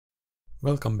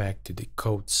Welcome back to the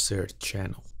Code Search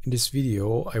channel. In this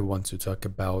video, I want to talk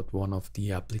about one of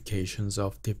the applications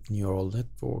of deep neural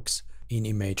networks in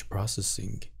image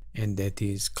processing, and that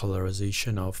is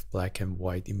colorization of black and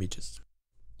white images.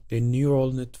 The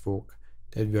neural network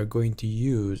that we are going to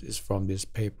use is from this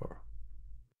paper.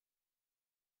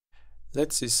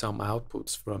 Let's see some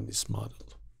outputs from this model.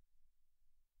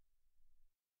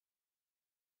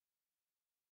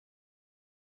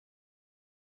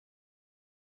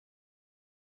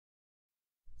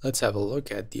 Let's have a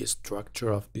look at the structure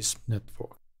of this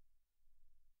network.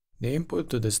 The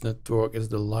input to this network is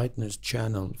the lightness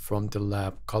channel from the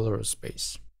lab color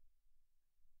space.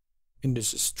 In this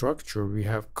structure, we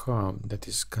have COM that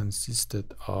is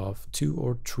consisted of 2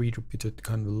 or 3 repeated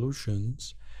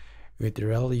convolutions with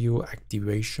ReLU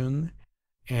activation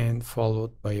and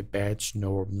followed by a batch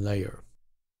norm layer.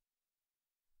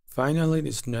 Finally,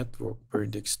 this network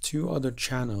predicts 2 other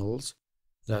channels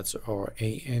that are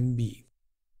A and B.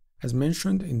 As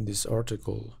mentioned in this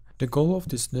article, the goal of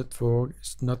this network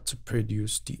is not to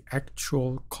produce the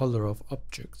actual color of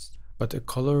objects, but a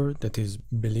color that is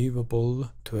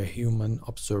believable to a human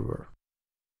observer.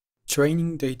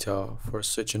 Training data for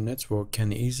such a network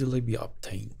can easily be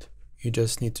obtained. You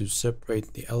just need to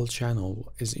separate the L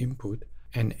channel as input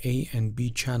and A and B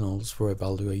channels for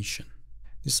evaluation.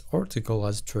 This article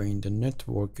has trained the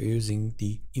network using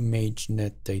the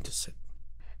ImageNet dataset.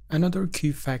 Another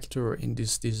key factor in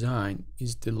this design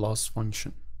is the loss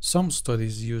function. Some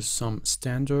studies use some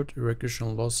standard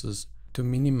regression losses to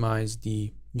minimize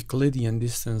the Euclidean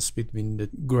distance between the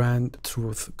grand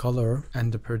truth color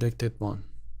and the predicted one.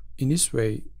 In this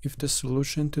way, if the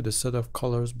solution to the set of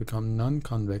colors become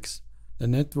non-convex, the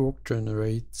network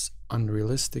generates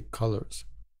unrealistic colors.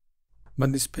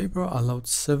 But this paper allowed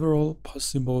several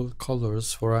possible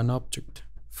colors for an object.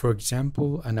 For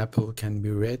example, an apple can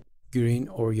be red, green,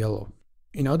 or yellow.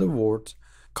 In other words,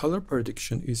 color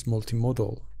prediction is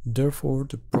multimodal. Therefore,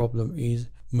 the problem is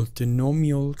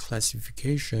multinomial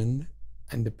classification,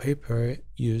 and the paper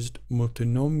used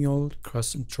multinomial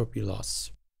cross-entropy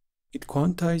loss. It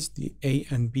quantized the A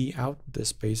and B output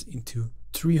space into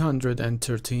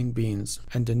 313 bins,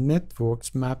 and the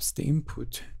network maps the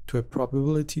input to a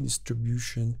probability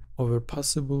distribution over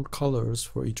possible colors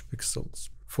for each pixels.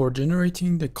 For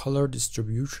generating the color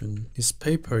distribution, this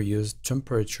paper used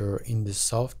temperature in the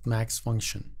softmax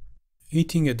function.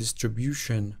 Heating a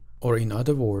distribution, or in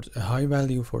other words, a high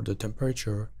value for the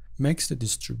temperature, makes the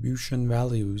distribution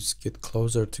values get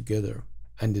closer together,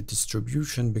 and the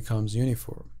distribution becomes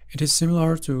uniform. It is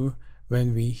similar to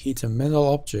when we heat a metal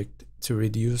object to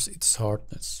reduce its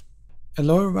hardness. A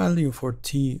lower value for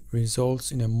T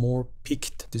results in a more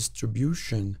peaked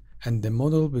distribution, and the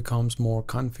model becomes more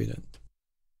confident.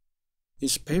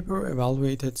 This paper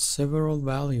evaluated several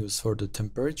values for the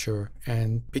temperature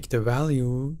and picked a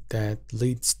value that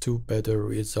leads to better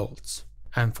results.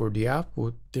 And for the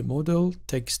output, the model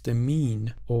takes the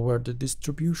mean over the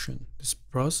distribution. This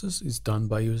process is done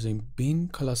by using bin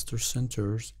cluster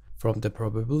centers from the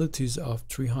probabilities of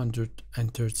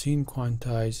 313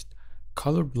 quantized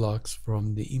color blocks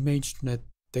from the ImageNet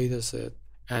dataset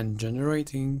and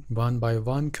generating one by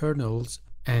one kernels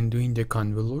and doing the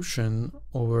convolution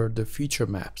over the feature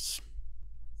maps.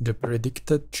 The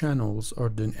predicted channels are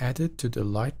then added to the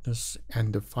lightness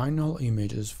and the final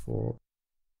images for.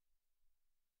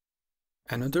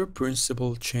 Another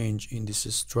principal change in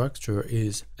this structure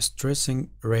is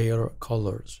stressing rare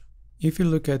colors. If you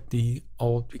look at the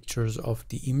old pictures of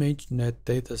the ImageNet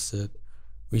dataset,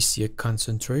 we see a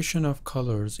concentration of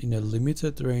colors in a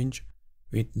limited range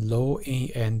with low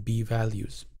A and B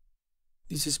values.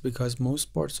 This is because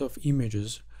most parts of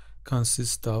images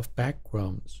consist of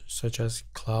backgrounds, such as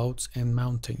clouds and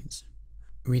mountains.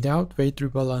 Without weight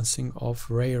rebalancing of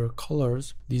rare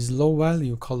colors, these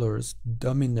low-value colors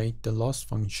dominate the loss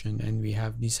function and we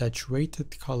have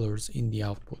desaturated colors in the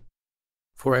output.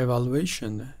 For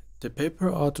evaluation, the paper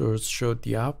authors showed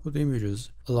the output images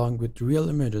along with real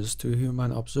images to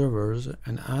human observers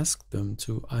and asked them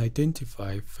to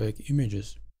identify fake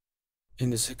images. In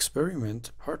this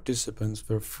experiment, participants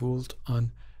were fooled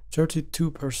on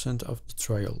 32% of the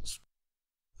trials.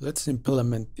 Let's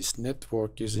implement this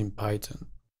network using Python.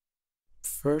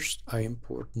 First, I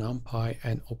import NumPy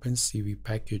and opencv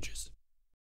packages.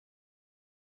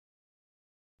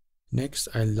 Next,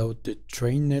 I load the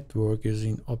train network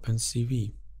using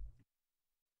opencv.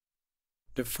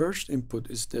 The first input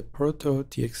is the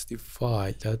proto.txt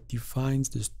file that defines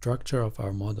the structure of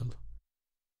our model.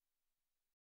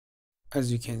 As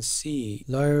you can see,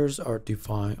 layers are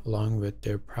defined along with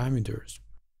their parameters.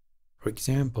 For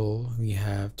example, we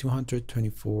have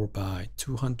 224 by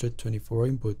 224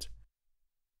 input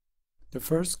The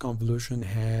first convolution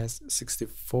has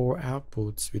 64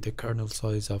 outputs with a kernel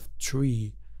size of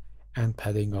 3 and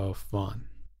padding of 1.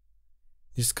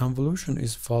 This convolution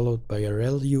is followed by a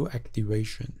ReLU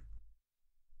activation.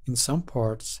 In some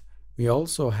parts, we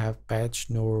also have patch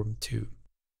norm too.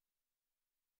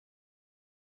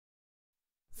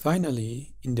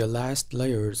 Finally, in the last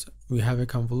layers, we have a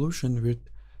convolution with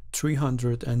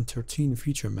 313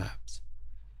 feature maps.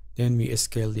 Then we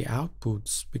scale the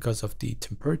outputs because of the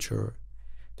temperature.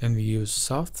 Then we use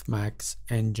softmax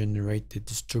and generate the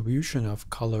distribution of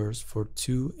colors for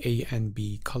two A and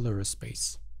B color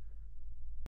space.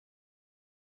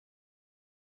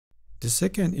 The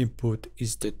second input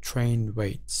is the train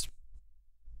weights.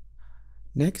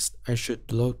 Next, I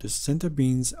should load the center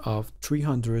bins of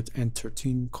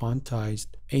 313 quantized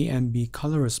A and B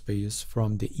color space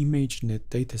from the ImageNet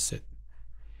dataset.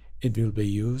 It will be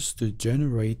used to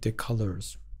generate the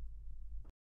colors.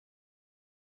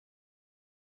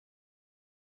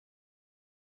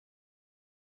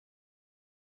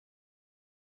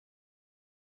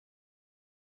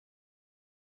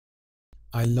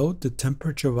 I load the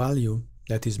temperature value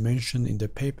that is mentioned in the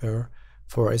paper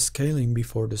for scaling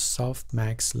before the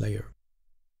softmax layer.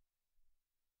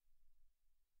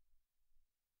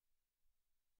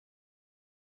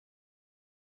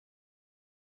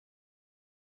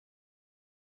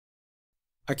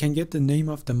 I can get the name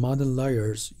of the model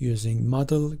layers using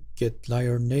model get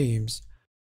layer names,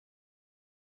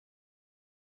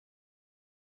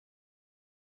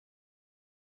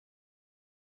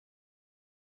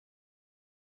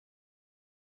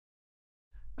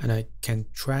 and I can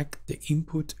track the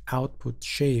input-output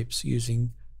shapes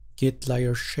using get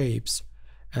layer shapes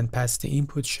and pass the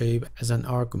input shape as an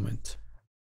argument.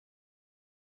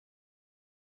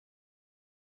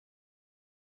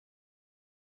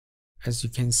 As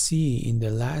you can see in the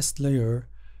last layer,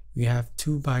 we have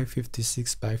 2 by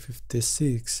 56 by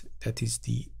 56, that is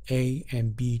the A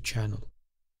and B channel.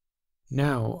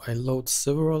 Now I load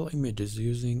several images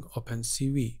using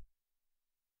opencv.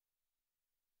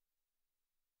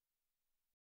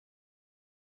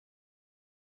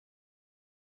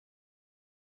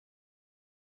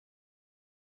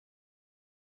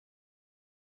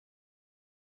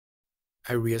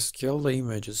 I rescale the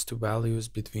images to values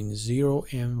between 0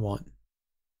 and 1.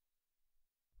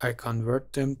 I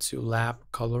convert them to lab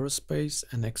color space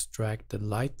and extract the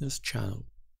lightness channel.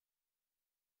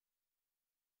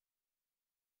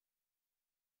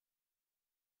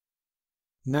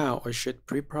 Now I should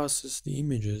pre-process the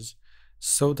images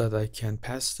so that I can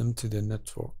pass them to the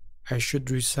network. I should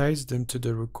resize them to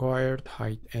the required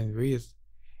height and width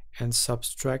and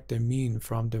subtract the mean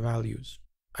from the values.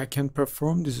 I can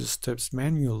perform these steps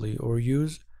manually or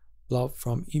use blob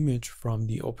from image from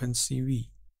the opencv.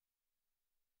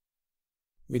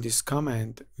 With this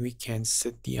command, we can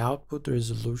set the output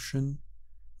resolution,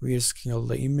 rescale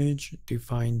the image,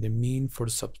 define the mean for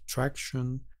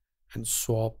subtraction, and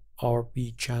swap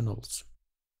RB channels.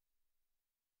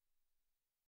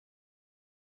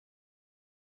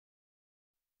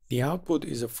 The output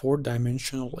is a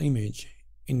 4-dimensional image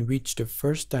in which the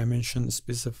first dimension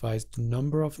specifies the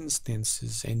number of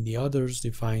instances and the others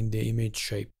define the image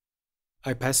shape.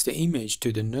 I pass the image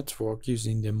to the network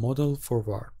using the model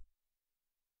forward.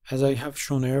 As I have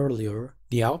shown earlier,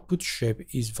 the output shape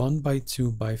is 1 by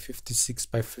 2 by 56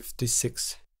 by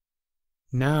 56.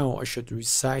 Now I should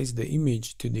resize the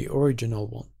image to the original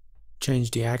one,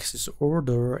 change the axis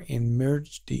order and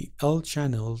merge the L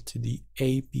channel to the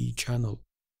AB channel.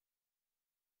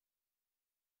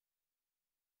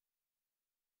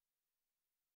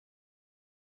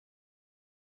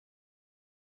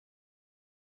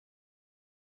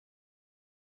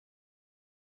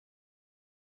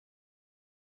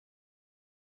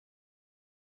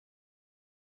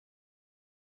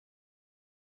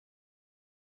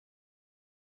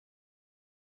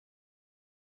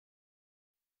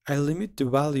 I limit the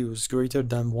values greater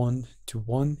than 1 to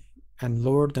 1 and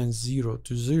lower than 0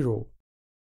 to 0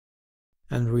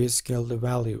 and rescale the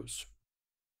values.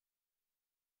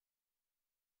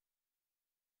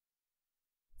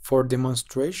 For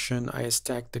demonstration, I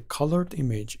stack the colored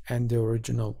image and the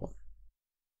original one.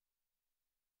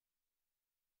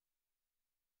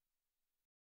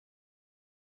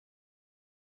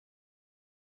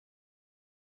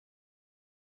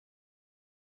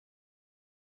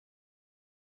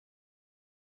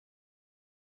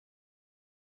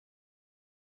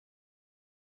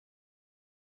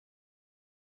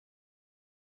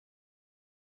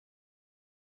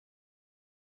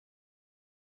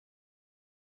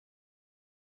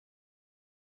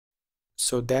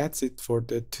 So that's it for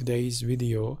today's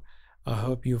video. I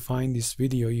hope you find this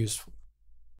video useful.